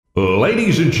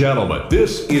Ladies and gentlemen,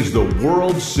 this is the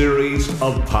World Series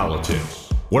of Politics,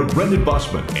 where Brendan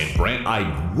and Brandt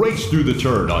Iden race through the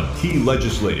turn on key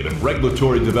legislative and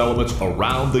regulatory developments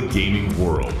around the gaming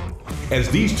world. As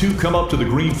these two come up to the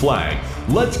green flag,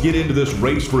 let's get into this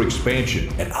race for expansion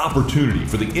and opportunity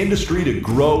for the industry to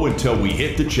grow until we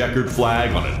hit the checkered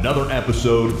flag on another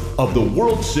episode of the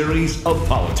World Series of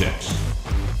Politics.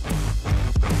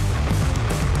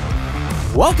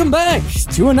 Welcome back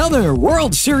to another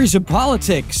World Series of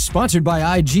Politics, sponsored by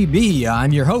IGB.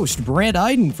 I'm your host, Brandt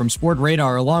Iden from Sport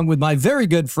Radar, along with my very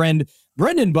good friend,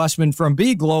 Brendan from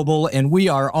B Global, and we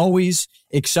are always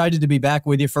excited to be back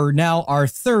with you for now our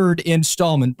third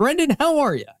installment. Brendan, how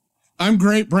are you? I'm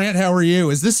great, Brandt. How are you?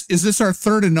 Is this our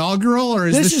third inaugural, or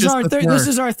is this just the fourth? This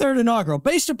is our third inaugural.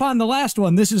 Based upon the last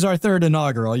one, this is our third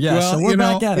inaugural. Yes, well, so we're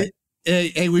back at it.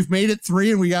 Hey, we've made it 3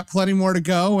 and we got plenty more to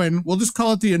go, and we'll just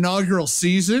call it the inaugural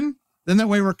season. Then that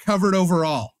way we're covered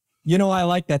overall. You know, I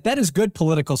like that. That is good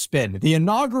political spin. The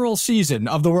inaugural season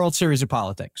of the World Series of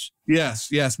Politics.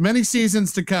 Yes. Many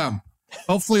seasons to come.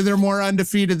 Hopefully they're more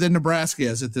undefeated than Nebraska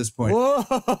is at this point. Whoa,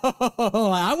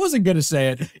 I wasn't going to say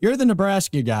it. You're the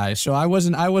Nebraska guy, so I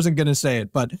wasn't going to say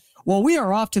it. But, well, we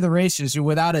are off to the races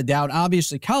without a doubt.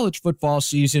 Obviously, college football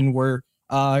season, we're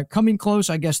coming close.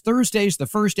 I guess Thursday's the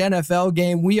first NFL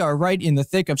game. We are right in the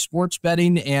thick of sports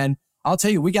betting, and I'll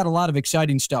tell you, we got a lot of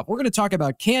exciting stuff. We're going to talk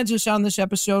about Kansas on this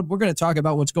episode. We're going to talk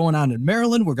about what's going on in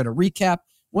Maryland. We're going to recap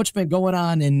what's been going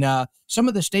on in some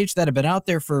of the states that have been out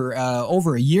there for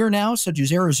over a year now, such as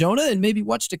Arizona, and maybe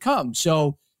what's to come.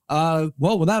 So,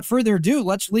 well, without further ado,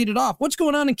 let's lead it off. What's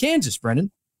going on in Kansas,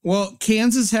 Brendan? Well,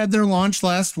 Kansas had their launch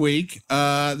last week,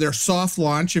 their soft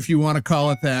launch, if you want to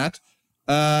call it that.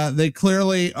 They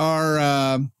clearly are,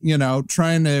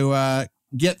 trying to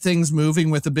get things moving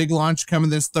with a big launch coming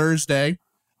this Thursday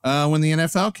when the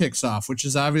NFL kicks off, which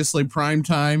is obviously prime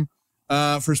time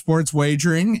for sports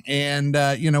wagering. And,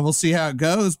 we'll see how it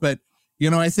goes. But,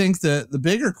 I think the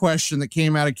bigger question that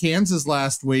came out of Kansas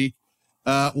last week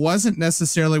wasn't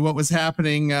necessarily what was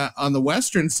happening on the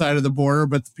western side of the border,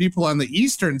 but the people on the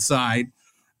eastern side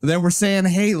that were saying,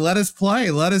 hey, let us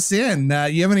play, let us in.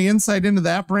 You have any insight into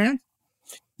that, Brandt?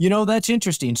 You know, that's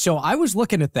interesting. So I was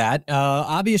looking at that.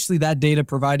 Obviously, that data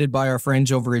provided by our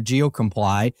friends over at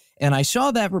GeoComply, and I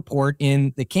saw that report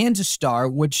in the Kansas Star,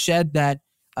 which said that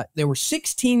there were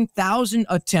 16,000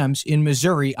 attempts in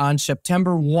Missouri on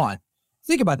September 1.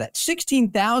 Think about that.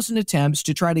 16,000 attempts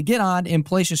to try to get on and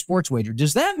place a sports wager.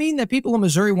 Does that mean that people in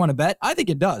Missouri want to bet? I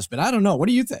think it does, but I don't know. What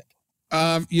do you think?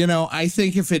 I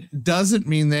think if it doesn't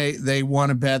mean they want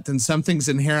to bet, then something's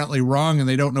inherently wrong and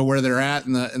they don't know where they're at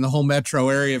in the whole metro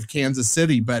area of Kansas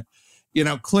City. But,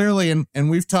 clearly, and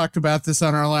we've talked about this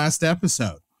on our last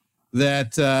episode,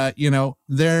 that,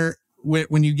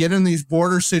 when you get in these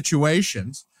border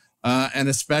situations, and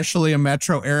especially a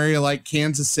metro area like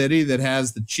Kansas City that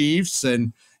has the Chiefs,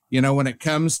 and, when it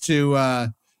comes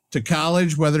to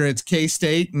college, whether it's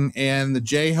K-State and the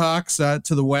Jayhawks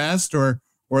to the west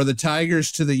or the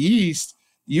Tigers to the east,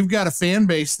 you've got a fan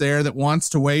base there that wants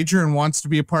to wager and wants to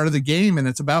be a part of the game, and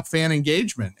it's about fan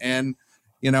engagement. And,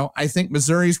 I think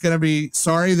Missouri's going to be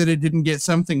sorry that it didn't get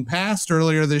something passed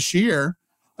earlier this year,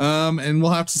 and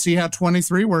we'll have to see how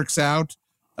 23 works out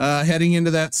heading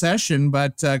into that session.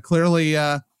 But clearly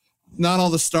not all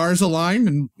the stars aligned,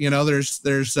 and,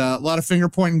 there's a lot of finger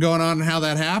pointing going on and how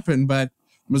that happened, but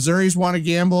Missouri's want to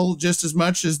gamble just as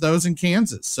much as those in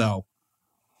Kansas. So,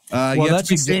 well,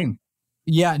 that's exactly.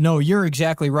 Yeah, no, you're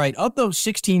exactly right. Of those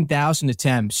 16,000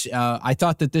 attempts, I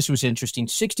thought that this was interesting.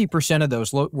 60% of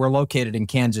those were located in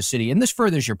Kansas City. And this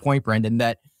furthers your point, Brendan,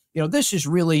 that, this is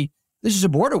a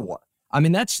border war. I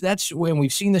mean, that's when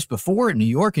we've seen this before in New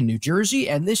York and New Jersey.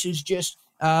 And this is just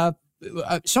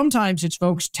sometimes it's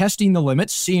folks testing the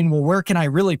limits, seeing, well, where can I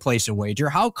really place a wager?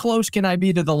 How close can I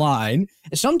be to the line?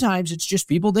 And sometimes it's just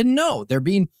people didn't know. They're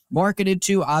being marketed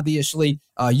to. Obviously,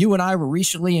 you and I were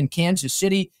recently in Kansas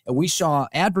City, and we saw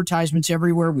advertisements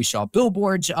everywhere. We saw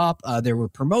billboards up. There were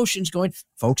promotions going.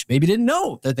 Folks maybe didn't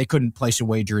know that they couldn't place a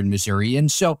wager in Missouri.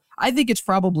 And so I think it's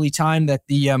probably time that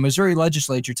the Missouri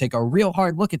legislature take a real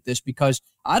hard look at this, because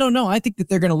I don't know. I think that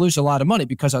they're going to lose a lot of money,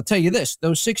 because I'll tell you this,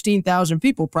 those 16,000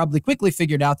 people probably quickly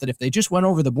figured out that if they just went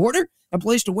over the border and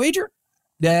placed a wager,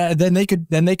 then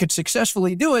they could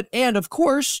successfully do it. And of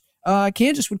course,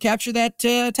 Kansas would capture that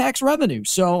tax revenue.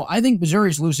 So I think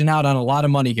Missouri's losing out on a lot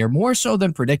of money here, more so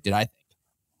than predicted, I think.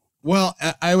 Well,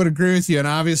 I would agree with you. And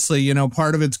obviously,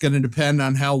 part of it's going to depend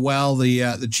on how well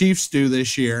the Chiefs do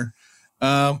this year.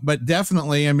 But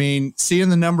definitely, I mean, seeing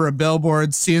the number of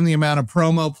billboards, seeing the amount of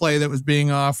promo play that was being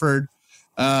offered,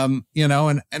 and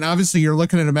obviously you're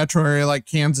looking at a metro area like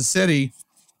Kansas City,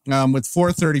 with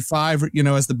 435,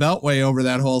 as the beltway over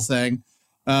that whole thing,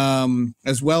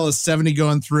 as well as 70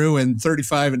 going through and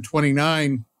 35 and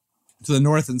 29 to the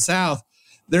north and south.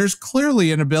 There's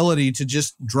clearly an ability to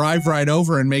just drive right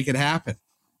over and make it happen.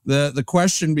 The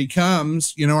question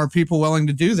becomes, are people willing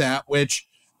to do that? Which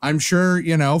I'm sure,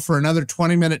 for another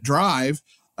 20-minute drive,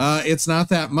 it's not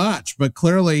that much, but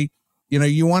clearly,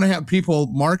 you want to have people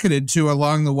marketed to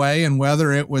along the way. And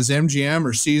whether it was MGM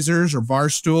or Caesars or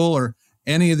Barstool or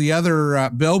any of the other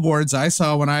billboards I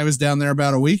saw when I was down there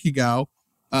about a week ago,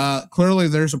 clearly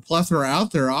there's a plethora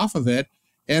out there off of it.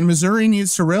 And Missouri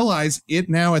needs to realize it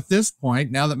now at this point,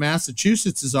 now that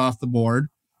Massachusetts is off the board,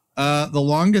 the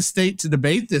longest state to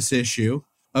debate this issue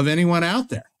of anyone out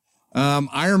there.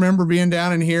 I remember being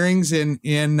down in hearings in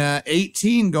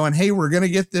 18 going, hey, we're going to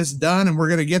get this done and we're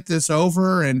going to get this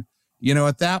over. And,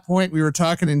 at that point we were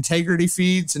talking integrity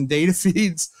feeds and data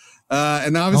feeds.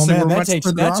 And obviously that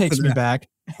takes me back.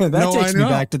 That takes me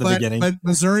back to the beginning. But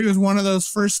Missouri was one of those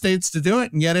first states to do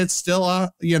it. And yet it's still,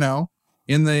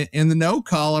 in the no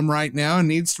column right now and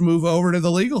needs to move over to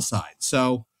the legal side.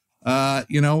 So,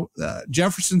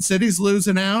 Jefferson City's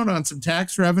losing out on some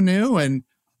tax revenue, and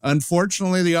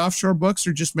unfortunately the offshore books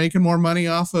are just making more money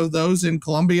off of those in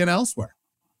Columbia and elsewhere.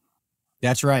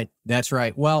 That's right.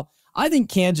 Well, I think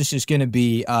Kansas is going to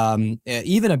be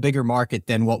even a bigger market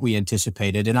than what we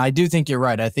anticipated. And I do think you're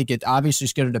right. I think it obviously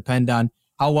is going to depend on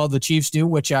how well the Chiefs do,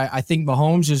 which I think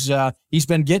Mahomes he's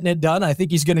been getting it done. I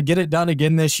think he's going to get it done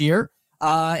again this year.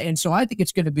 And so I think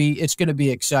it's going to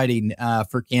be exciting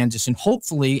for Kansas. And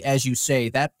hopefully, as you say,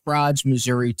 that prods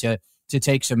Missouri to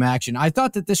take some action. I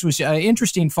thought that this was an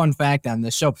interesting fun fact on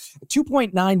this. So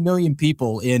 2.9 million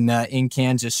people in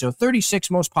Kansas, so 36th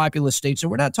most populous state. So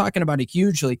we're not talking about a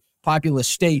hugely populous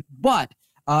state, but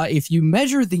if you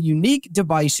measure the unique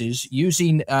devices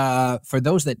using for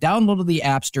those that downloaded the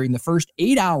apps during the first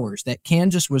 8 hours that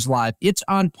Kansas was live, it's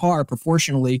on par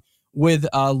proportionally with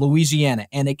Louisiana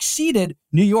and exceeded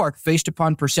New York based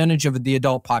upon percentage of the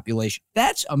adult population.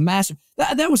 That's a massive,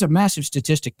 that was a massive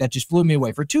statistic that just blew me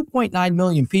away. For 2.9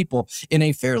 million people in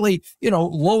a fairly,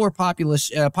 lower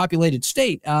populated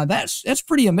state, that's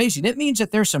pretty amazing. It means that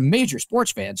there's some major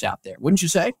sports fans out there, wouldn't you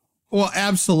say? Well,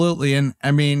 absolutely. And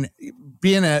I mean,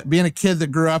 being a kid that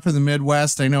grew up in the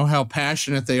Midwest, I know how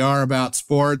passionate they are about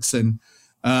sports, and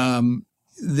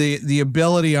the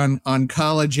ability on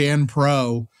college and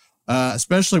pro,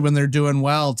 especially when they're doing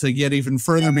well, to get even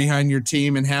further behind your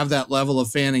team and have that level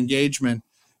of fan engagement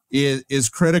is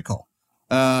critical.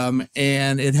 And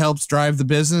it helps drive the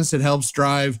business. It helps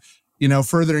drive,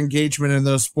 further engagement in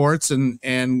those sports and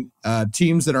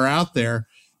teams that are out there.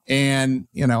 And,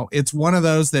 it's one of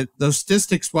those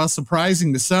statistics, while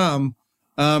surprising to some,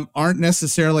 aren't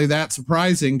necessarily that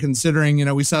surprising,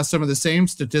 considering, we saw some of the same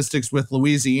statistics with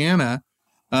Louisiana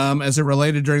as it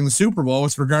related during the Super Bowl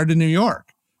with regard to New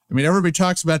York. I mean, everybody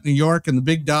talks about New York and the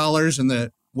big dollars,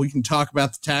 and we can talk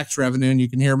about the tax revenue, and you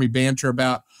can hear me banter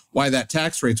about why that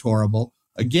tax rate's horrible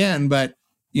again. But,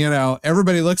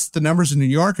 everybody looks at the numbers in New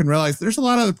York and realize there's a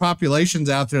lot of other populations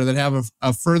out there that have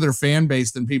a further fan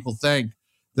base than people think,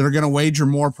 that are going to wager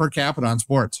more per capita on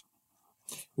sports.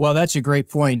 Well, that's a great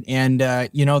point. And,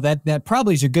 that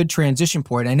probably is a good transition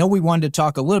point. I know we wanted to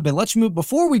talk a little bit. Let's move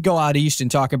before we go out east and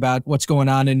talk about what's going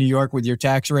on in New York with your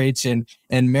tax rates and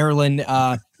Maryland.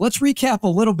 Let's recap a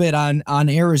little bit on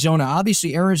Arizona.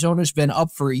 Obviously, Arizona's been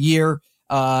up for a year.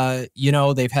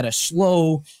 They've had a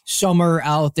slow summer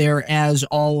out there, as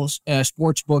all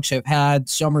sports books have had.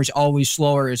 Summer's always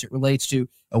slower as it relates to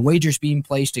wagers being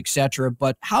placed, etc.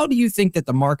 But how do you think that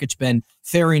the market's been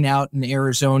faring out in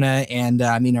Arizona? And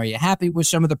are you happy with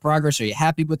some of the progress? Are you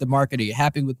happy with the market? Are you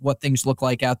happy with what things look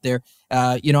like out there?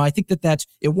 I think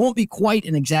it won't be quite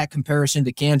an exact comparison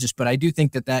to Kansas, but I do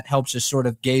think that helps us sort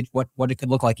of gauge what it could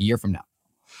look like a year from now.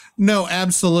 No,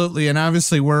 absolutely. And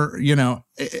obviously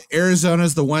Arizona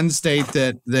is the one state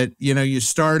that you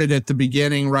started at the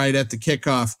beginning, right at the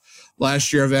kickoff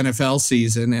last year of NFL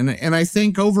season. And I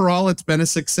think overall it's been a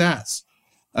success.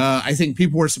 I think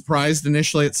people were surprised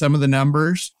initially at some of the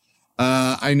numbers.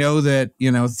 I know that,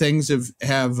 things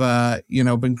have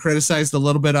been criticized a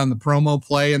little bit on the promo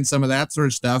play and some of that sort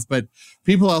of stuff, but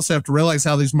people also have to realize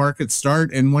how these markets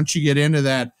start. And once you get into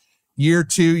that year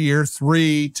 2, year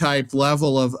 3 type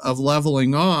level of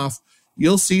leveling off,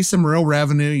 you'll see some real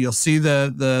revenue. You'll see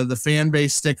the fan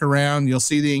base stick around. You'll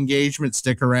see the engagement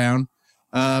stick around.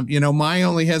 My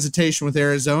only hesitation with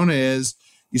Arizona is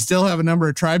you still have a number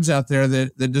of tribes out there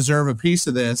that deserve a piece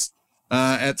of this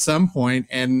at some point,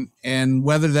 and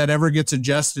whether that ever gets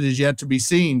adjusted is yet to be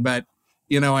seen. But,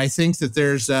 I think that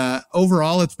there's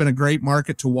overall, it's been a great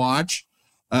market to watch.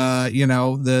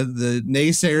 The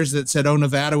naysayers that said,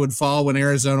 Nevada would fall when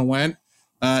Arizona went,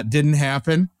 didn't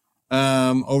happen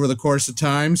over the course of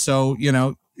time. So,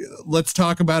 let's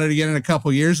talk about it again in a couple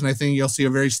of years, and I think you'll see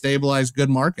a very stabilized, good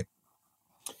market.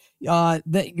 You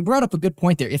brought up a good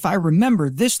point there. If I remember,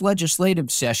 this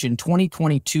legislative session,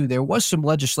 2022, there was some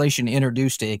legislation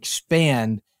introduced to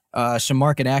expand some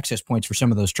market access points for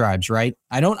some of those tribes, right?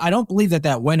 I don't believe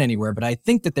that went anywhere, but I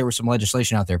think that there was some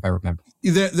legislation out there, if I remember.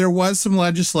 There was some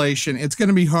legislation. It's going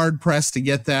to be hard pressed to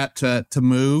get that to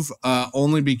move,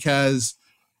 only because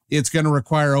it's going to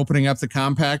require opening up the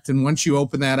compact. And once you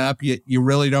open that up, you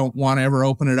really don't want to ever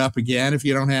open it up again if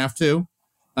you don't have to,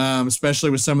 especially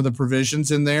with some of the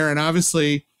provisions in there. And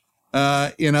obviously,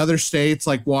 in other states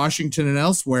like Washington and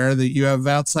elsewhere, that you have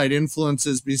outside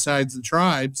influences besides the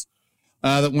tribes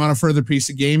that want a further piece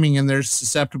of gaming, and they're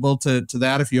susceptible to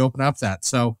that if you open up that.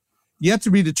 So yet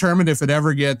to be determined if it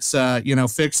ever gets,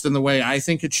 fixed in the way I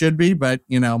think it should be. But,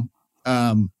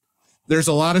 there's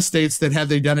a lot of states that had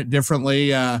they done it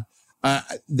differently,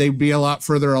 they'd be a lot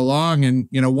further along. And,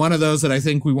 one of those that I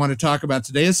think we want to talk about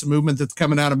today is some movement that's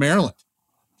coming out of Maryland.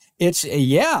 It's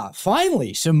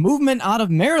finally some movement out of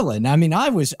Maryland. I mean, I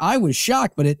was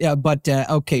shocked, but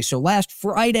okay. So last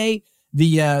Friday,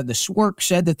 the SWRC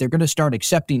said that they're going to start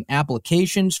accepting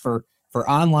applications for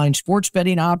online sports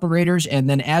betting operators. And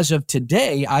then as of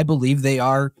today, I believe they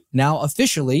are now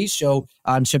officially. So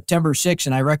on September 6th,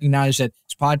 and I recognize that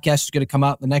this podcast is going to come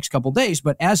out in the next couple of days,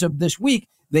 but as of this week,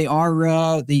 they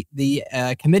are, the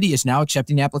committee is now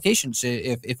accepting applications,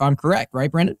 if I'm correct,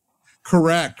 right, Brendan?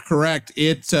 Correct.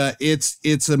 It's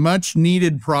a much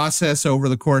needed process over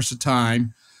the course of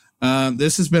time.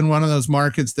 This has been one of those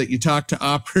markets that you talk to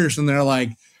operators and they're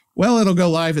like, well, it'll go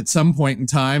live at some point in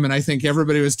time. And I think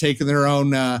everybody was taking their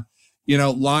own,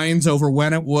 lines over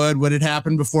when it would it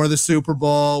happen before the Super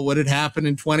Bowl? Would it happen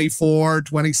in 24,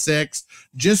 26?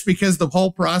 Just because the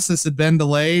whole process had been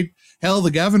delayed. Hell,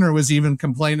 the governor was even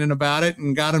complaining about it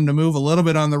and got him to move a little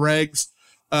bit on the regs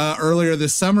earlier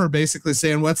this summer, basically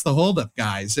saying, what's the holdup,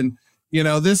 guys? And,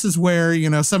 this is where,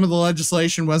 some of the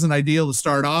legislation wasn't ideal to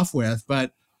start off with,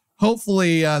 but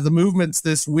hopefully the movements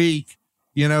this week,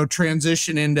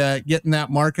 transition into getting that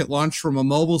market launched from a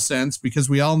mobile sense, because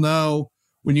we all know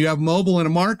when you have mobile in a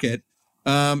market,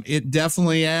 it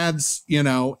definitely adds,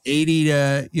 80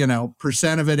 to,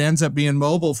 percent of it ends up being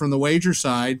mobile from the wager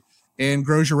side and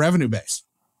grows your revenue base.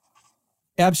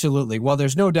 Absolutely. Well,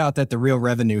 there's no doubt that the real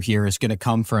revenue here is going to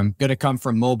come from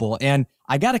mobile. And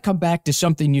I got to come back to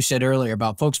something you said earlier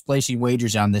about folks placing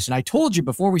wagers on this. And I told you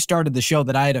before we started the show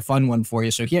that I had a fun one for you.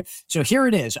 So here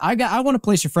it is. I want to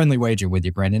place a friendly wager with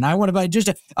you, Brendan. I want to buy just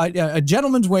a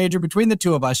gentleman's wager between the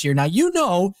two of us here. Now, you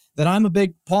know that I'm a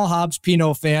big Paul Hobbs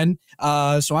Pinot fan.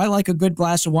 So I like a good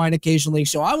glass of wine occasionally.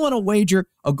 So I want to wager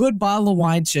a good bottle of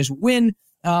wine says when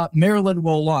Maryland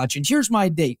will launch. And here's my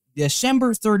date.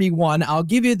 December 31. I'll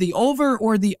give you the over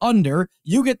or the under.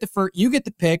 You get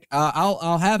the pick.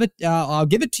 I'll have it. I'll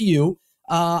give it to you.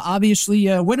 Obviously,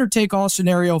 winner take all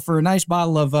scenario for a nice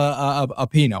bottle of a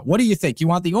Pinot. What do you think? You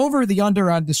want the over or the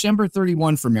under on December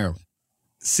 31 for Maryland?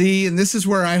 See, and this is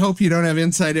where I hope you don't have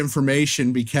inside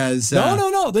information because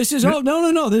no. This is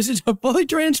no. This is fully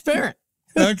transparent.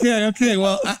 Okay.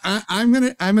 Well, I'm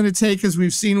gonna take, as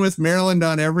we've seen with Maryland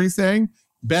on everything,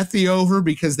 bet the over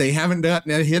because they haven't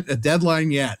hit a deadline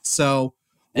yet. So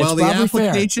while the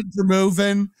applications are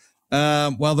moving,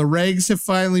 while the regs have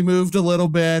finally moved a little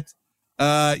bit,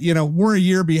 we're a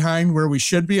year behind where we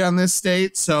should be on this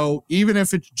state. So even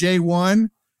if it's J1,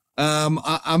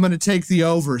 I'm going to take the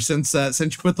over since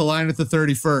you put the line at the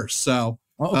 31st. So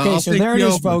okay, so there it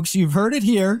is, folks. You've heard it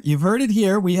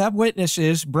here. We have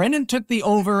witnesses. Brendan took the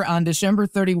over on December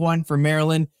 31 for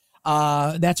Maryland.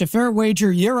 That's a fair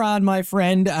wager. You're on, my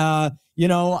friend. I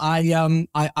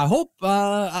hope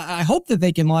that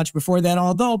they can launch before then.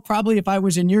 Although probably if I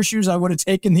was in your shoes, I would have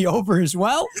taken the over as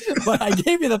well. But I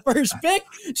gave you the first pick,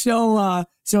 so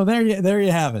there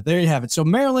you have it. There you have it. So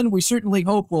Maryland, we certainly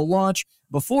hope will launch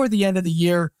before the end of the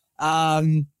year.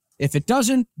 If it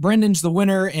doesn't, Brendan's the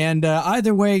winner. And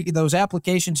either way, those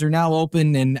applications are now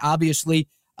open, and obviously,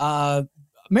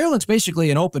 Maryland's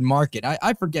basically an open market.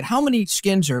 I forget how many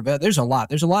skins are available. There's a lot.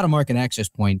 There's a lot of market access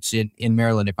points in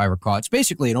Maryland, if I recall. It's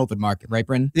basically an open market, right,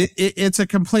 Brendan? It's a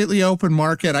completely open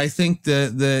market. I think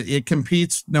it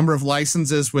competes number of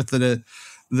licenses with the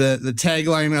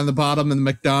tagline on the bottom and the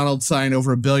McDonald's sign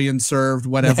over 1 billion served,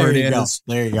 whatever it is.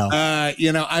 There you go.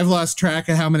 I've lost track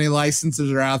of how many licenses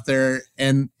are out there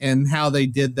and how they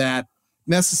did that.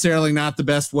 Necessarily not the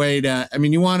best way to. I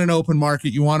mean, you want an open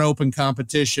market, you want open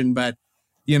competition, but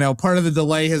part of the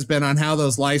delay has been on how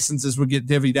those licenses would get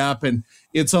divvied up, and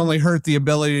it's only hurt the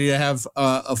ability to have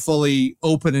a fully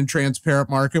open and transparent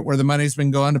market where the money's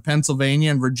been going to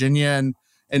Pennsylvania and Virginia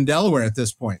and Delaware at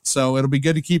this point. So it'll be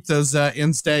good to keep those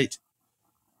in state.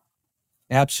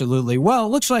 Absolutely. Well, it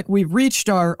looks like we've reached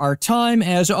our time.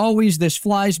 As always, this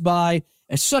flies by.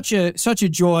 It's such a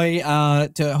joy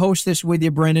to host this with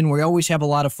you, Brendan. We always have a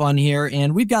lot of fun here,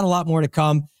 and we've got a lot more to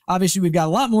come. Obviously, we've got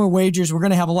a lot more wagers. We're going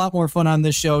to have a lot more fun on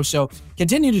this show, so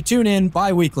continue to tune in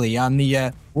bi-weekly on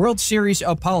the World Series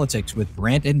of Politics with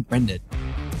Brandt and Brendan.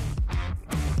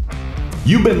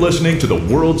 You've been listening to the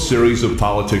World Series of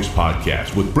Politics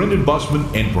podcast with Brendan Bussman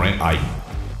and Brandt Eiden.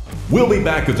 We'll be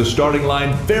back at the starting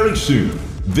line very soon.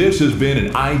 This has been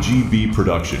an IGB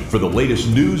production. For the latest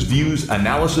news, views,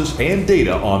 analysis, and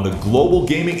data on the global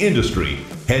gaming industry,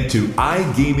 head to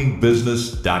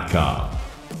igamingbusiness.com.